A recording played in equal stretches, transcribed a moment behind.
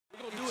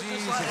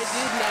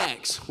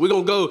We're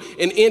going to go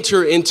and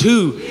enter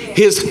into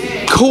his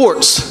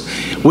courts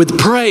with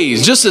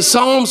praise. Just as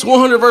Psalms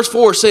 100 verse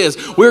 4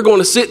 says, we're going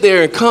to sit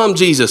there and come,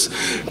 Jesus.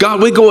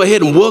 God, we go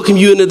ahead and welcome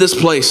you into this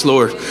place,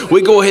 Lord.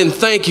 We go ahead and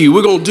thank you.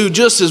 We're going to do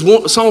just as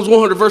Psalms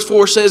 100 verse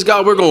 4 says,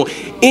 God, we're going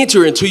to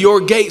enter into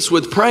your gates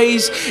with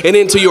praise and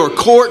into your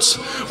courts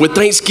with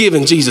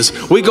thanksgiving,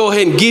 Jesus. We go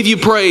ahead and give you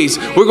praise.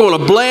 We're going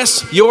to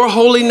bless your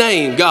holy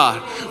name,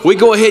 God. We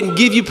go ahead and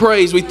give you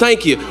praise. We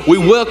thank you. We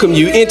welcome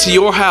you into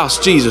your house,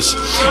 Jesus.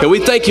 And we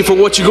thank you for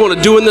what you're going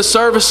to do in this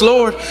service,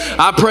 Lord.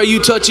 I pray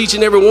you touch each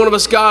and every one of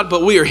us, God,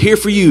 but we are here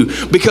for you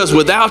because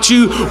without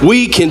you,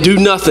 we can do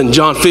nothing,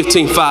 John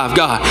 15:5,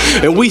 God.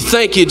 And we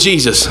thank you,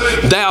 Jesus.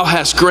 Thou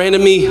hast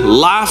granted me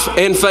life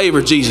and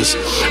favor, Jesus.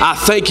 I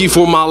thank you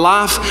for my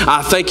life.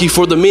 I thank you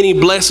for the many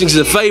blessings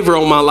and favor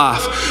on my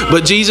life.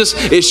 But Jesus,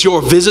 it's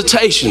your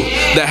visitation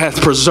that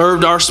hath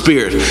preserved our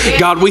spirit.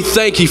 God, we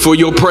thank you for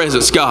your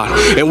presence, God.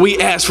 And we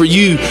ask for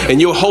you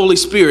and your Holy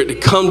Spirit to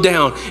come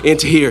down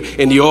into here,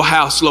 into your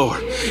house,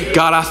 Lord.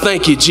 God, I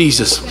thank you,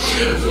 Jesus.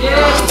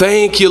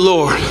 Thank you,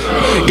 Lord.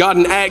 God,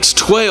 in Acts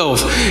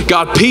 12,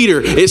 God,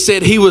 Peter, it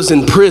said he was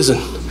in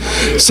prison.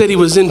 Said he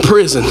was in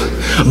prison,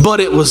 but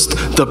it was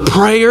the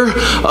prayer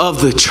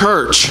of the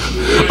church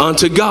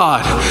unto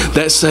God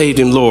that saved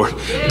him, Lord.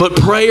 But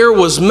prayer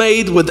was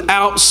made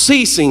without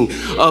ceasing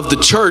of the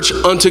church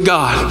unto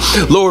God.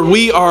 Lord,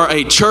 we are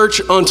a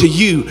church unto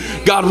you.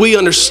 God, we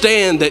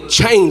understand that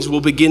chains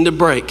will begin to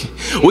break.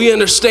 We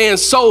understand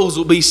souls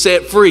will be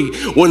set free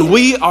when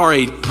we are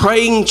a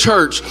praying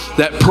church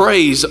that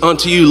prays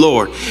unto you,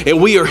 Lord.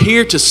 And we are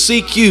here to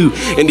seek you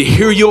and to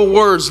hear your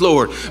words,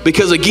 Lord.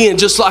 Because again,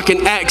 just like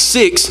in Acts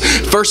 6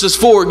 verses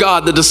 4,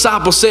 God, the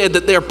disciples said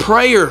that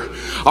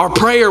our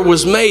prayer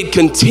was made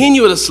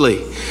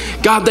continuously.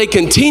 God, they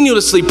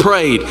continuously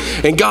prayed.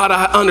 And God,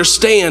 I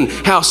understand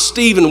how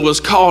Stephen was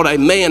called a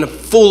man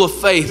full of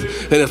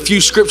faith. And a few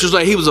scriptures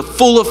later, he was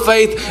full of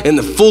faith and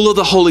full of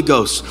the Holy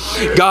Ghost.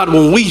 God,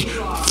 when we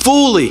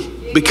fully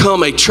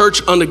become a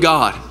church unto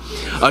God,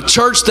 a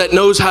church that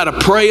knows how to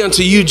pray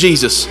unto you,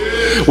 Jesus,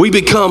 we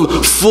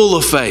become full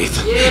of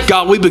faith.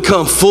 God, we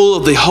become full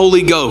of the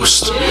Holy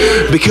Ghost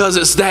because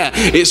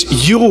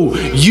it's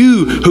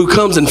you who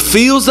comes and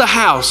fills the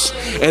house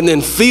and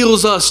then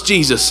fills us,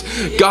 Jesus.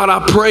 God,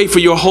 I pray for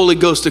your Holy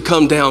Ghost to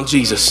come down,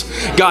 Jesus.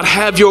 God,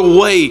 have your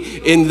way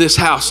in this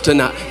house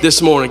tonight,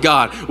 this morning,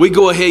 God. We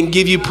go ahead and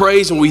give you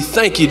praise and we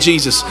thank you,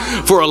 Jesus,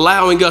 for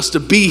allowing us to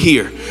be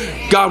here.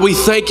 God, we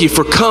thank you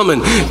for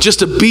coming just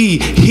to be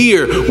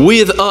here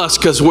with us,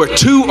 because where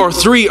 2 or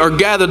 3 are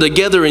gathered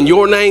together in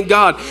your name,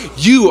 God,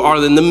 you are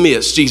in the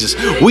midst, Jesus.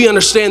 We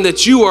understand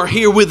that you are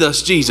here with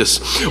us, Jesus.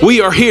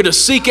 We are here to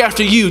seek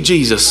after you,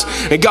 Jesus.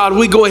 And God,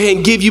 we go ahead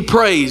and give you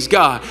praise,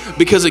 God,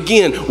 because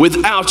again,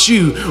 without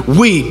you,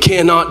 we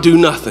cannot do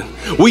nothing.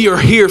 We are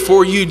here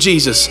for you,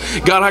 Jesus.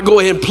 God, I go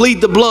ahead and plead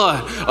the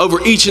blood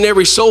over each and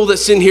every soul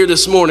that's in here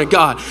this morning,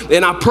 God.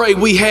 And I pray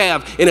we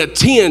have and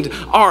attend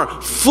our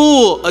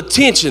full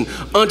attention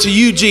unto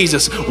you,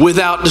 Jesus,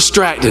 without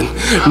distractions,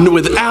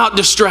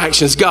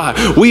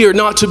 God. We are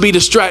not to be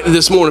distracted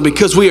this morning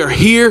because we are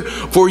here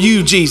for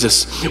you,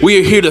 Jesus.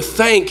 We are here to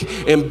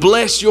thank and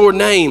bless your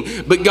name.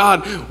 But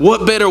God,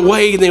 what better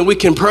way than we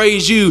can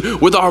praise you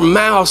with our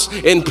mouths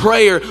in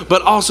prayer,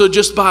 but also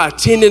just by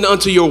attending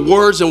unto your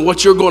words and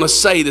what you're going to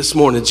say this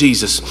morning,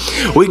 Jesus.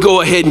 We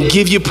go ahead and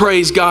give you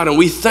praise, God, and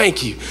we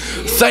thank you.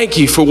 Thank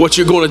you for what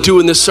you're going to do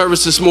in this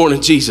service this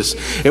morning, Jesus.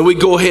 And we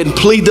go ahead and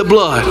plead the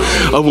blood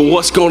over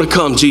what's going to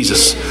come,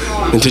 Jesus.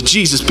 And to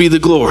Jesus be the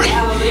glory.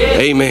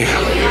 Amen.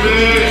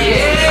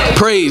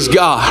 Praise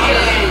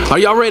God. Are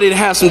y'all ready to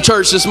have some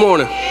church this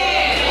morning?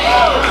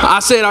 I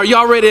said, are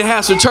y'all ready to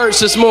have some church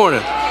this morning?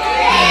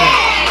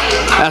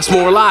 That's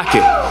more like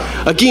it.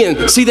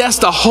 Again, see, that's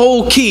the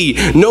whole key.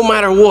 No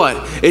matter what,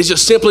 it's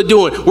just simply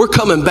we're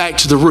coming back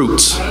to the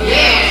roots.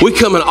 We're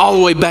coming all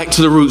the way back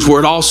to the roots where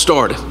it all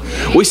started.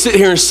 We sit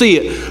here and see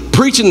it,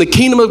 preaching the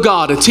kingdom of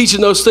God and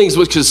teaching those things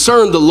which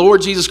concern the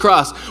Lord Jesus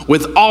Christ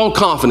with all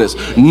confidence,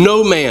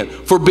 no man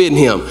forbidden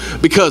him,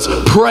 because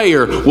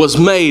prayer was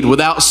made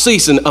without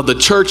ceasing of the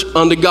church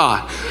unto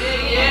God.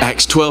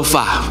 Acts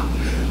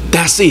 12:5.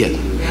 That's it.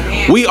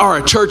 We are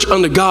a church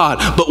unto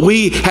God, but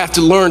we have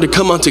to learn to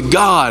come unto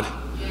God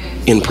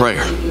in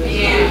prayer.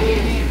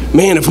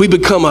 Man, if we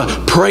become a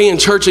praying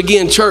church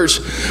again, church,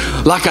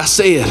 like I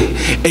said,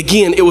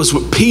 again, it was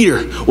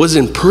Peter was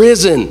in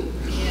prison.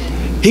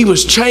 He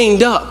was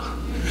chained up.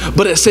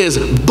 But it says,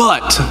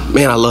 but,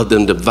 man, I love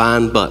them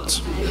divine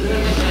buts.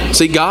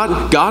 See,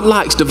 God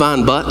likes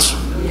divine buts.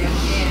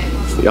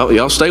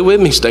 Y'all stay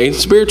with me, stay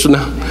spiritual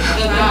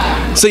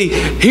now. See,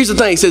 here's the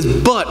thing, it says,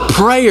 but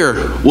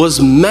prayer was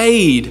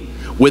made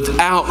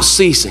without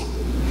ceasing.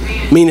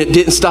 Meaning it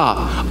didn't stop,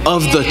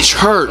 of the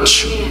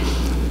church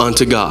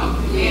unto God.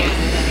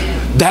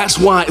 That's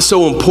why it's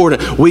so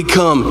important we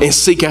come and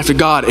seek after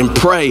God and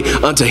pray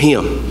unto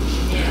him.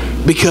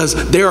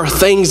 Because there are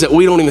things that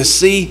we don't even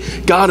see.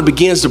 God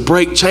begins to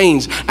break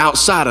chains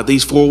outside of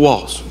these 4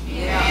 walls.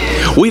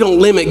 We don't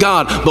limit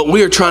God, but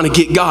we are trying to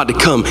get God to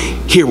come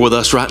here with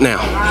us right now.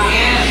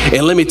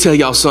 And let me tell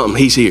y'all something.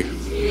 He's here.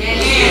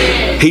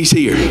 He's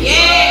here.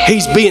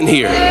 He's been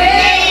here.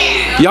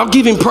 Y'all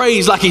give him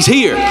praise like he's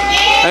here.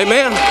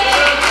 Amen.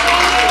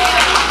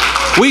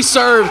 We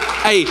serve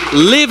a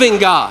living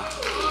God.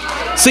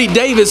 See,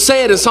 David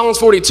said in Psalms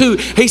 42,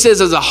 he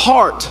says, as a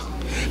hart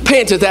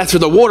panteth after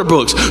the water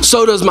brooks,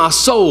 so does my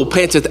soul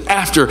panteth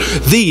after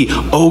thee,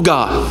 O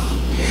God.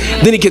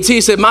 Then he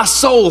continues, said, my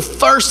soul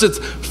thirsteth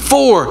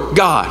for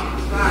God.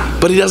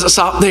 But he doesn't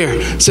stop there.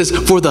 It says,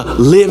 for the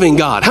living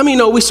God. How many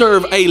know we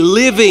serve a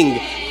living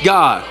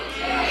God?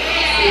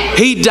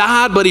 He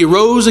died, but he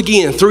rose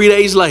again 3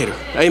 days later.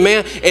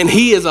 Amen. And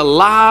he is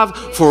alive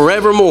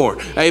forevermore.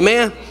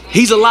 Amen.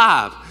 He's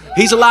alive.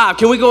 He's alive.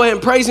 Can we go ahead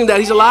and praise him that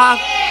he's alive?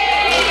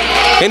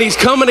 And he's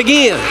coming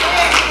again.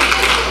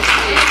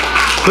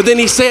 But then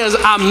he says,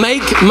 I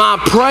make my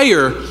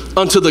prayer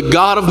unto the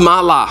God of my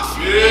life.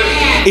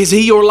 Is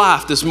he your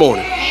life this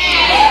morning?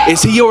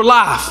 Is he your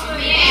life?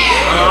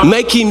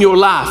 Make him your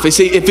life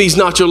if he's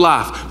not your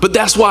life. But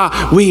that's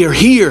why we are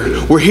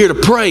here. We're here to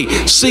pray,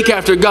 seek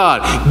after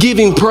God, give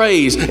him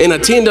praise, and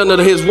attend unto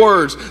his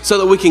words so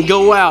that we can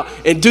go out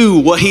and do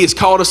what he has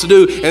called us to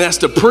do. And that's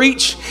to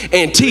preach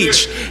and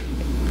teach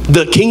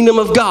the kingdom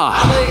of God.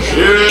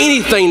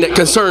 Anything that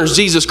concerns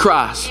Jesus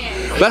Christ.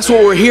 That's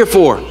what we're here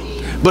for.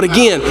 But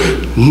again,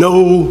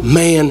 no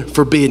man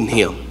forbidden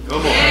him.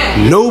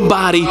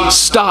 Nobody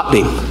stopped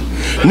him.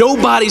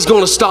 Nobody's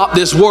going to stop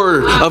this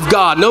word of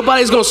God.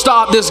 Nobody's going to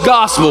stop this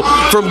gospel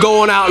from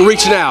going out and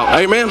reaching out.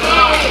 Amen.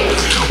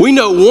 We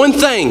know one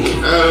thing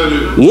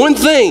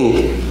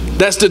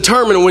that's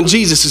determined when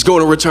Jesus is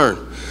going to return.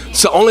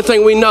 It's the only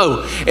thing we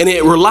know, and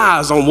it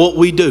relies on what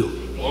we do.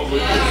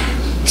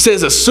 It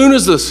says as soon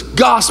as this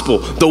gospel,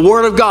 the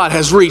word of God,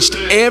 has reached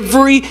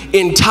every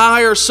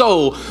entire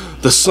soul,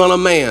 the Son of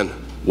Man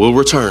will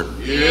return.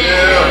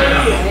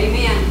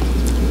 Amen.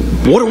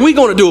 What are we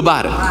going to do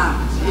about it?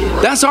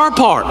 That's our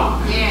part.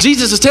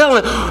 Jesus is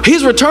telling us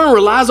his return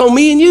relies on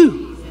me and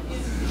you.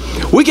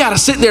 We got to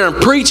sit there and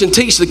preach and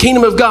teach the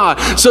kingdom of God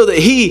so that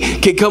he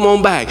can come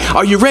on back.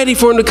 Are you ready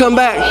for him to come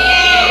back?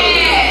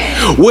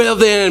 Well,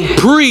 then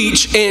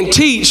preach and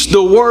teach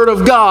the word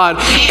of God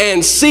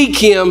and seek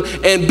him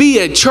and be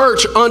a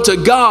church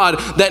unto God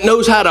that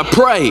knows how to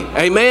pray.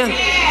 Amen.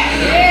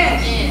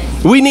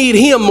 We need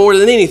him more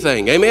than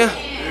anything. Amen.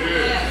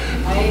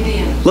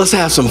 Let's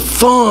have some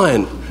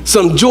fun.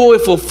 Some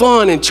joyful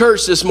fun in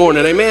church this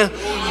morning. Amen.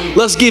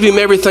 Let's give him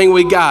everything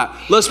we got.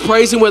 Let's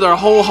praise him with our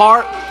whole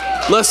heart.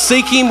 Let's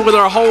seek him with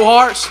our whole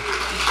hearts.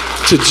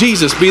 To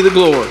Jesus be the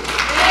glory.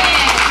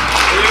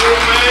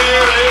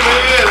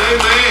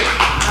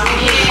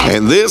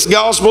 And this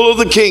gospel of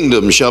the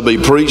kingdom shall be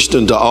preached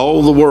unto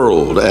all the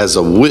world as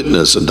a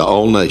witness unto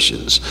all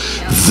nations.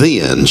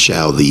 Then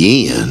shall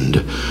the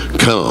end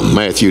come.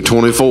 Matthew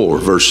 24,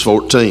 verse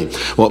 14.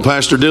 What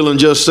Pastor Dillan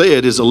just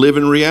said is a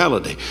living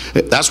reality.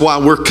 That's why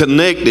we're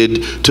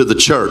connected to the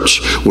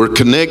church. We're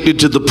connected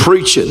to the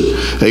preaching.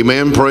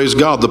 Amen. Praise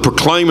God. The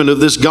proclaiming of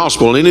this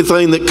gospel.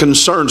 Anything that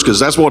concerns, because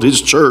that's what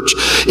his church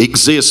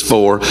exists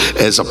for,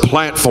 as a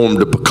platform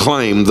to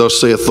proclaim,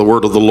 thus saith the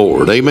word of the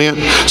Lord. Amen.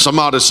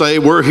 Somebody say,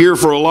 we're here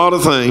for a lot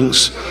of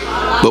things,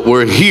 but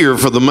we're here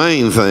for the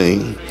main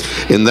thing,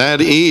 and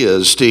that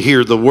is to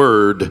hear the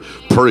word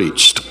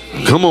preached.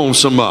 Come on,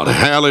 somebody.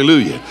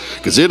 Hallelujah.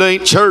 Because it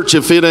ain't church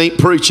if it ain't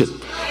preaching.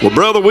 Well,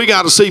 brother, we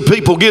got to see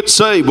people get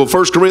saved. Well,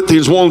 1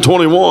 Corinthians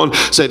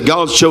 1:21 said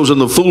God's chosen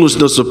the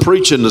foolishness of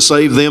preaching to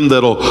save them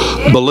that'll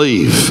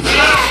believe.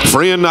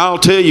 Friend, I'll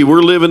tell you,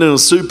 we're living in a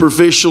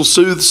superficial,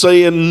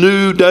 soothsaying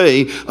new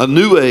day, a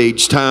new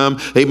age time,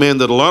 amen,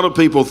 that a lot of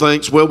people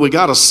think, well, we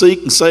got to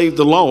seek and save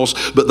the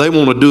lost, but they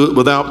want to do it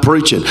without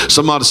preaching.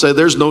 Somebody say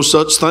there's no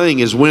such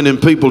thing as winning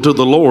people to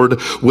the Lord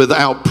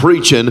without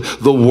preaching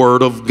the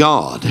word of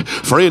God.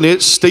 Friend,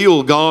 it's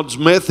still God's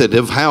method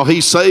of how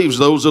he saves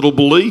those that'll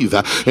believe.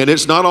 And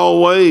it's not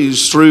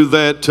always through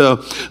that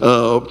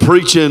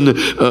preaching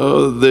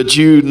that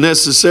you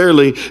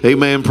necessarily,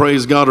 amen,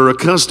 praise God, are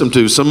accustomed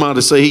to.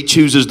 Somebody say he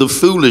chooses the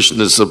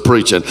foolishness of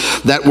preaching.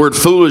 That word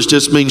foolish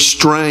just means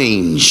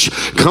strange.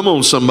 Come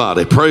on,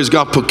 somebody. Praise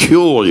God,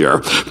 peculiar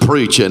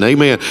preaching.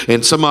 Amen.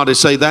 And somebody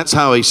say that's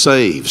how he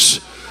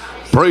saves.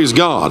 Praise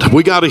God.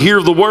 We got to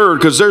hear the word,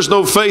 because there's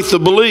no faith to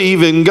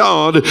believe in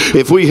God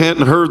if we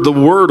hadn't heard the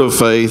word of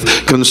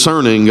faith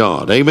concerning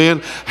God.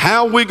 Amen.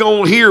 How are we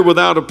going to hear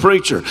without a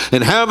preacher?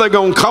 And how are they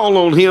going to call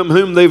on him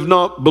whom they've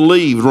not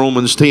believed?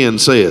 Romans 10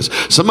 says.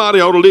 Somebody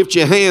ought to lift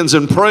your hands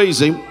and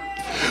praise him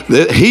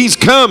that he's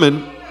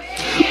coming,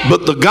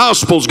 but the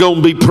gospel's going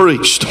to be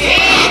preached.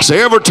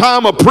 Say, every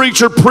time a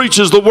preacher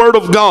preaches the word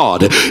of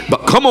God,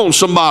 but come on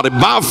somebody,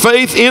 by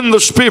faith in the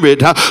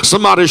Spirit,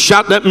 somebody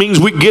shout, that means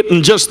we're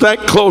getting just that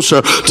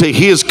closer to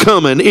His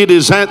coming. It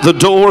is at the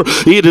door.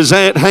 It is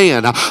at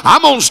hand.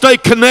 I'm going to stay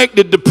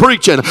connected to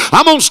preaching.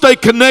 I'm going to stay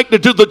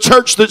connected to the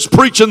church that's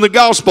preaching the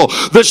gospel,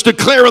 that's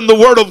declaring the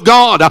word of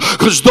God,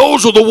 because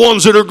those are the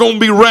ones that are going to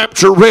be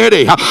rapture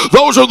ready.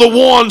 Those are the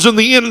ones in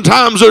the end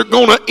times that are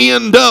going to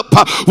end up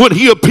when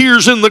He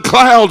appears in the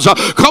clouds.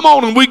 Come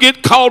on, and we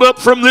get caught up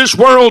from this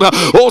world.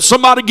 Oh,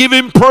 somebody give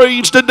Him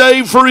praise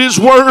today for His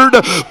word.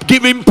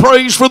 Give Him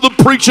praise for the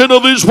preaching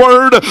of His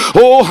word.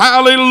 Oh,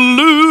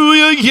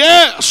 hallelujah.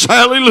 Yes,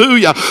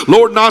 hallelujah.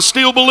 Lord, and I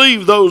still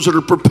believe those that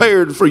are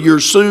prepared for your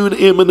soon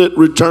imminent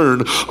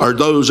return are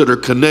those that are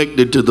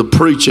connected to the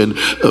preaching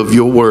of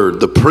your word,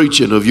 the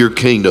preaching of your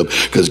kingdom.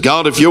 Because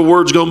God, if your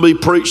word's going to be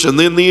preached and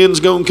then the end's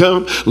going to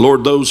come,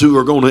 Lord, those who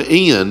are going to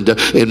end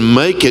and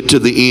make it to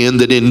the end,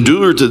 that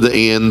endure to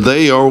the end,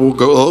 they are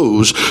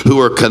those who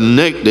are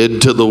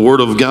connected to the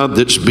word of God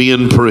that's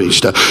being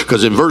preached.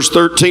 Because in verse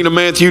 13 of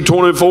Matthew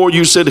 24,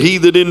 you said, he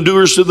that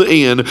endures to the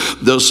end,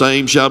 the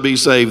same shall be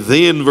saved.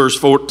 Then verse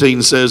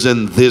 14 says,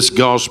 and this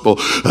gospel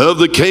of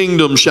the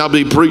kingdom shall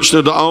be preached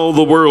unto all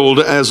the world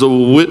as a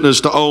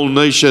witness to all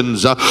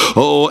nations.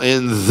 Oh,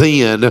 and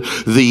then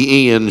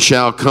the end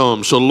shall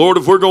come. So Lord,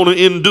 if we're going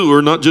to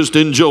endure, not just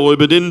enjoy,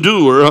 but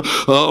endure,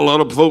 a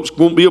lot of folks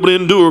won't be able to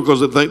endure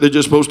because they think they're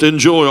just supposed to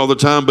enjoy all the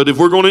time. But if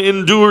we're going to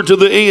endure to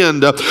the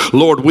end,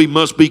 Lord, we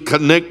must be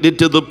connected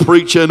to the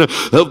preaching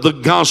of the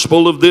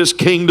gospel of this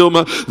kingdom,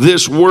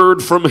 this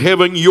word from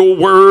heaven, your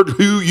word,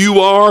 who you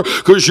are,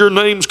 because your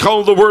name's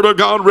called the word of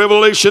God,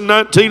 Revelation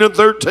 19 and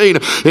 13.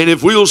 And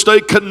if we'll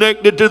stay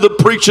connected to the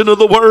preaching of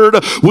the word,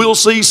 we'll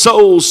see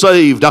souls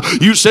saved.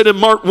 You said in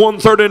Mark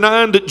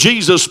 1:39 that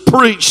Jesus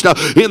preached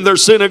in their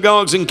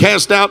synagogues and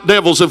cast out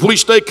devils. If we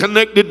stay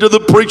connected to the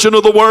preaching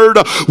of the word,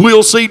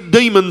 we'll see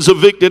demons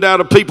evicted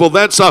out of people.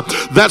 That's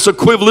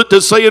equivalent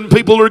to saying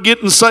people are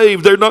getting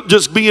saved. They're not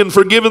just being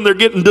forgiven, they're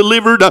getting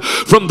delivered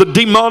from the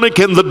demonic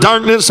and the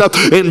darkness.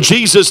 And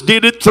Jesus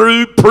did it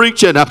through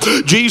preaching.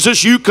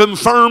 Jesus, you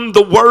confirmed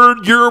the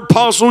word. Your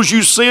apostles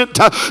you sent,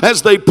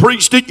 as they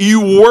preached it,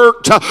 you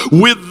worked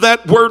with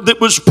that word that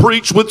was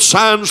preached with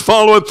signs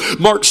following.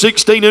 Mark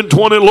 16 and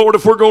 20, Lord,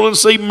 if we're going to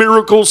see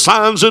miracles,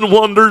 signs, and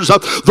wonders,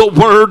 the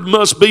word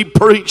must be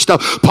preached.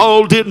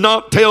 Paul did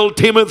not tell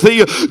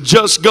Timothy,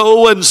 just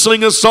go and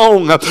sing a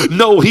song.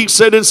 No, he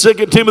said in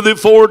 2 Timothy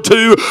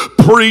 4:2,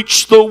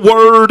 preach the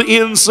word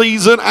in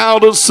season,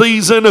 out of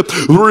season,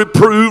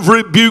 reprove,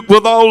 rebuke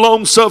with all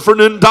long suffering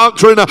and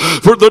doctrine.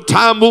 For the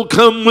time will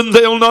come when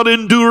they'll not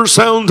endure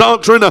sound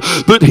doctrine,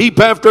 but heap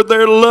after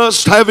their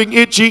lust, having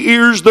itchy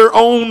ears, their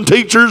own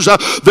teachers,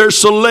 their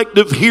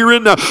selective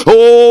hearing.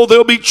 Oh,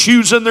 they'll be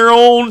choosing their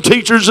own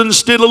teachers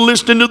instead of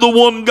listening to the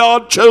one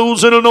God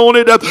chose and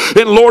anointed.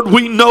 And Lord,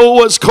 we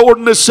know, as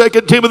according to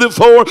 2 Timothy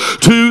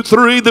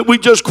 4:2-3 that we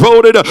just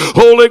quoted,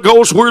 Holy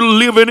Ghost, we're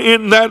living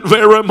in that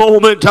very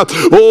moment.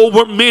 Oh,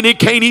 where many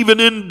can't even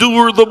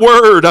endure the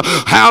word.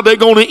 How are they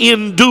going to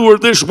endure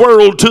this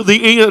world to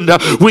the end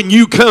when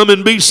you come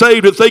and be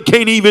saved if they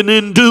can't even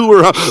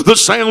endure the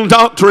sound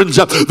doctrines,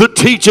 the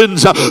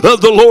teachings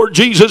of the Lord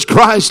Jesus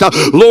Christ?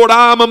 Lord,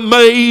 I'm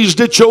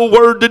amazed at your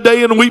word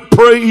today, and we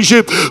praise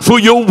you for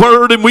your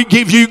word, and we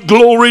give you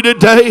glory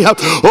today.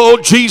 Oh,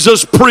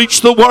 Jesus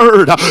preached the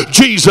word.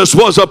 Jesus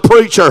was a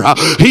preacher.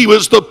 He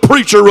was the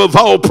preacher of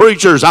all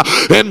preachers.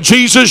 And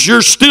Jesus,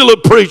 you're still a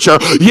preacher.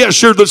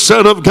 Yes, you're the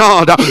Son of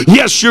God.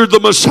 Yes, you're the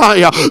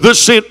Messiah, the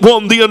sent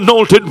one, the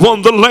anointed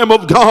one, the Lamb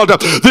of God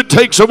that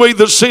takes away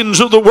the sins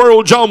of the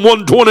world, John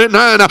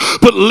 1:29.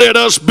 But let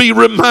us be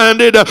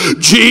reminded,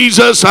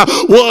 Jesus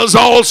was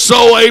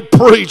also a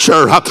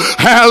preacher.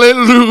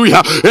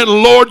 Hallelujah. And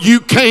Lord, you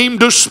came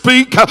to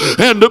speak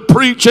and to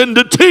preach and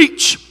to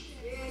teach.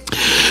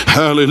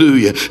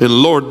 Hallelujah. And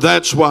Lord,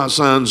 that's why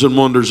signs and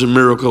wonders and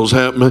miracles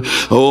happen.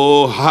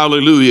 Oh,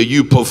 hallelujah.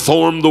 You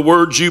perform the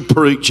words you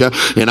preach.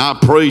 And I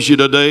praise you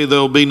today.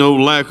 There'll be no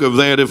lack of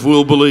that if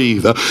we'll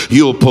believe.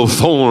 You'll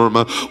perform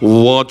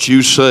what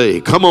you say.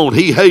 Come on.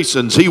 He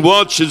hastens. He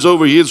watches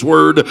over his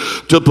word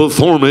to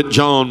perform it.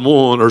 Jeremiah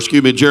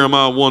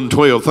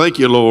 1:12. Thank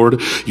you,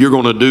 Lord. You're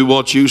going to do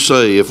what you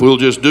say. If we'll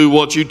just do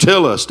what you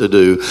tell us to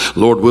do,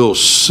 Lord, we'll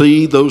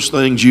see those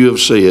things you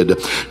have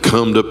said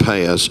come to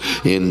pass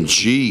in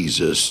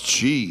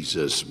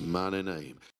Jesus' mighty name.